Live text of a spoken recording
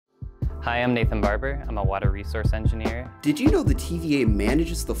Hi, I'm Nathan Barber. I'm a water resource engineer. Did you know the TVA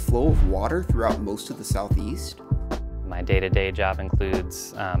manages the flow of water throughout most of the Southeast? My day-to-day job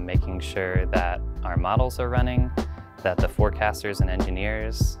includes making sure that our models are running, that the forecasters and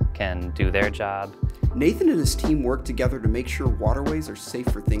engineers can do their job. Nathan and his team work together to make sure waterways are safe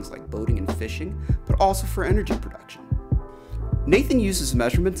for things like boating and fishing, but also for energy production. Nathan uses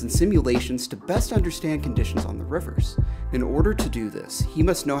measurements and simulations to best understand conditions on the rivers. In order to do this, he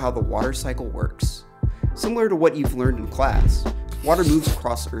must know how the water cycle works. Similar to what you've learned in class, water moves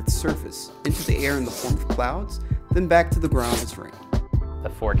across Earth's surface, into the air in the form of clouds, then back to the ground as rain. The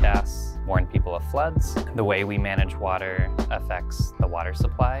forecasts warn people of floods. The way we manage water affects the water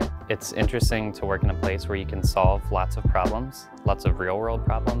supply. It's interesting to work in a place where you can solve lots of problems, lots of real-world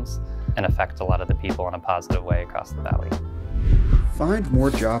problems, and affect a lot of the people in a positive way across the valley. Find more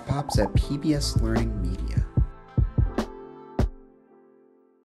job pops at PBS Learning Media.